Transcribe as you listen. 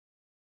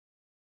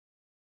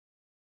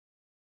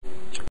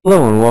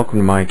Hello and welcome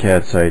to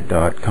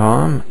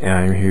mycadsite.com.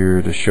 I'm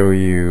here to show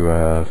you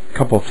a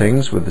couple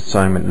things with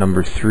assignment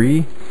number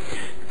 3,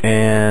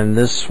 and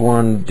this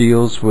one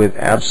deals with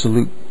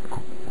absolute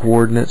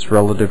coordinates,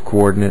 relative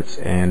coordinates,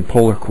 and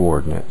polar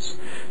coordinates.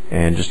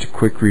 And just a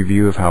quick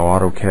review of how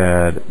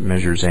AutoCAD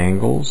measures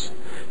angles.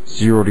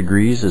 0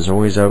 degrees is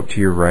always out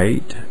to your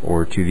right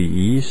or to the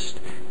east,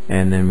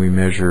 and then we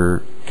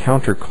measure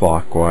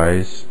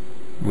counterclockwise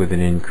with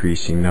an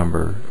increasing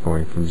number,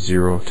 going from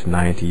 0 to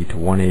 90 to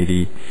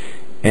 180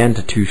 and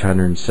to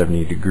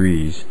 270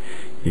 degrees.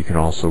 You can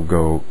also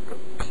go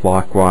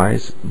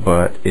clockwise,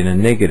 but in a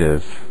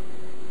negative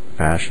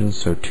fashion,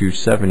 so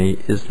 270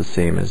 is the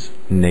same as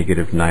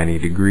negative 90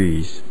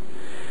 degrees.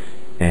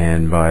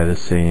 And by the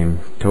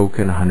same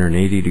token,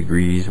 180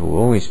 degrees will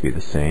always be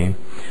the same,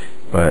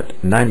 but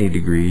 90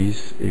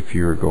 degrees, if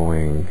you're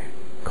going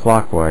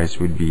clockwise,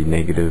 would be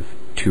negative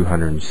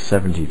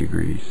 270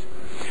 degrees.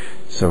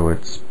 So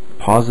it's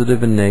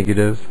positive and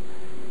negative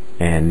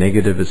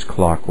is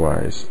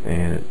clockwise,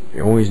 and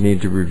you always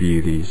need to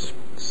review these.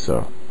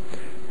 So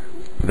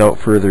without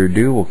further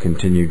ado, we'll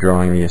continue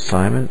drawing the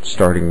assignment,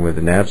 starting with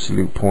an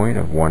absolute point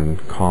of 1,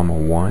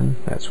 1.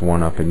 That's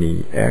 1 up in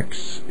the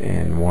X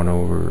and 1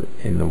 over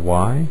in the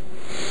Y,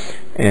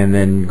 and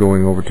then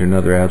going over to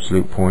another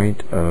absolute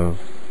point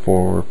of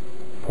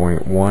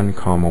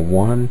 4.1,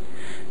 1,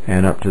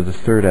 and up to the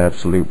third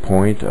absolute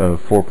point of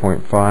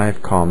 4.5,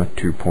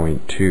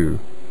 2.2.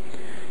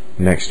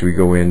 Next we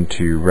go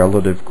into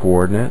relative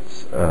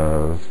coordinates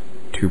of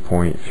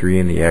 2.3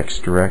 in the X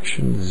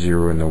direction,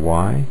 0 in the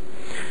Y,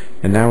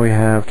 and now we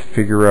have to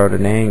figure out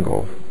an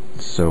angle.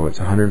 So it's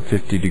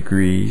 150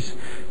 degrees,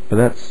 but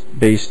that's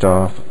based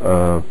off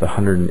of the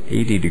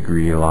 180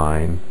 degree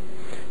line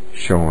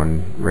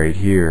shown right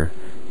here,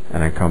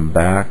 and I come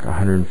back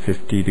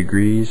 150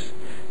 degrees.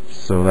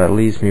 So that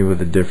leaves me with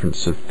a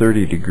difference of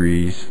 30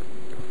 degrees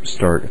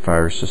if I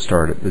was to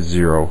start at the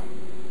 0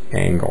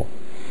 angle.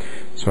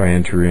 So I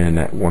enter in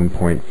at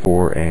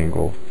 1.4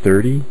 angle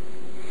 30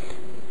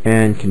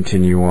 and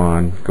continue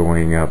on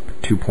going up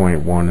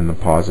 2.1 in the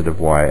positive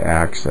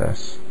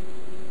y-axis.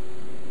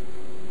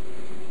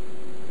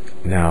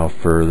 Now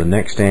for the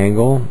next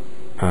angle,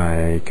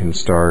 I can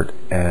start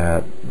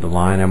at the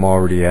line I'm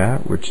already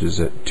at, which is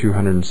at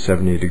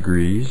 270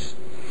 degrees,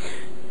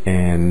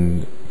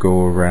 and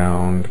go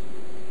around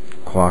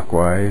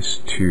clockwise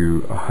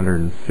to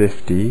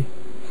 150.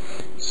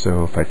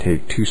 So if I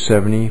take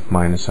 270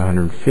 minus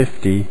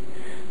 150,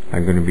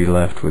 I'm going to be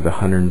left with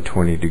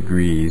 120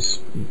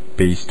 degrees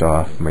based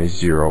off my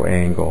 0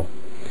 angle.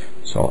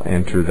 So I'll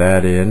enter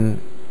that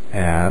in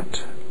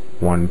at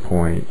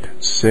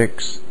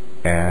 1.6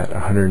 at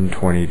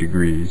 120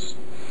 degrees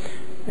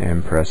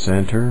and press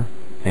enter,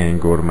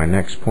 and go to my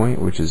next point,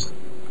 which is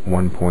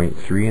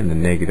 1.3 in the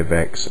negative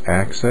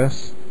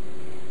x-axis,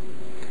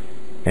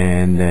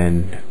 and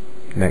then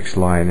next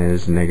line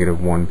is negative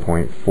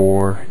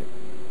 1.4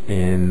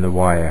 in the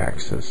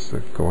y-axis,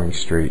 so going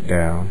straight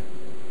down.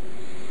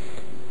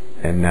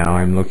 And now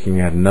I'm looking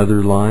at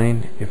another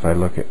line. If I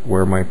look at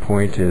where my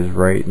point is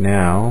right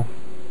now,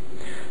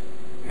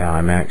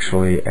 I'm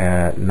actually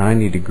at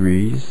 90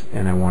 degrees,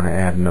 and I want to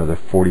add another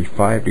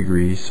 45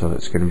 degrees, so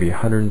that's going to be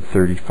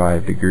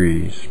 135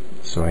 degrees.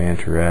 So I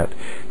enter at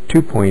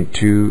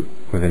 2.2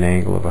 with an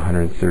angle of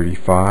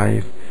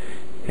 135,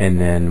 and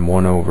then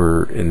 1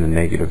 over in the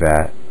negative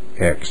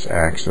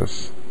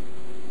x-axis.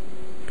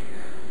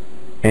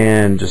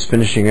 And just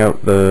finishing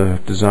out the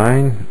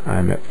design,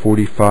 I'm at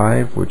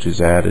 45, which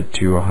is added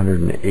to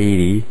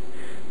 180,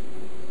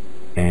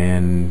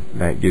 and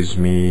that gives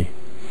me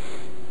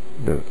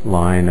the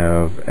line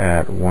of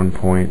at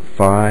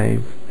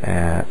 1.5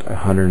 at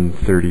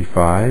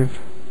 135,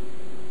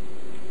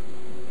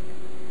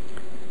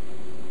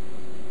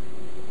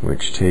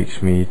 which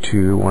takes me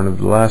to one of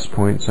the last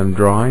points I'm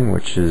drawing,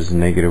 which is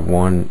negative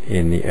 1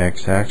 in the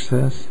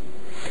x-axis.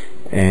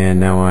 And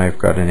now I've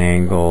got an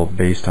angle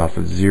based off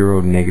of 0,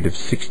 negative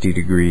 60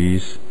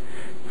 degrees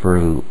for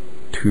a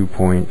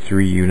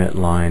 2.3 unit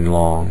line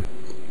long.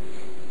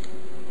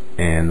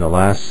 And the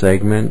last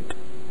segment,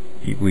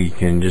 we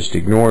can just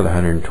ignore the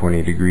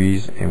 120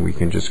 degrees, and we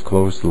can just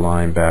close the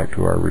line back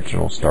to our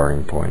original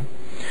starting point.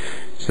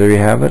 So there you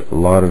have it, a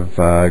lot of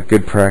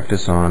good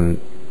practice on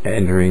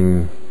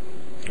entering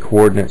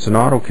coordinates in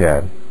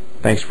AutoCAD.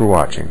 Thanks for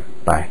watching.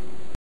 Bye.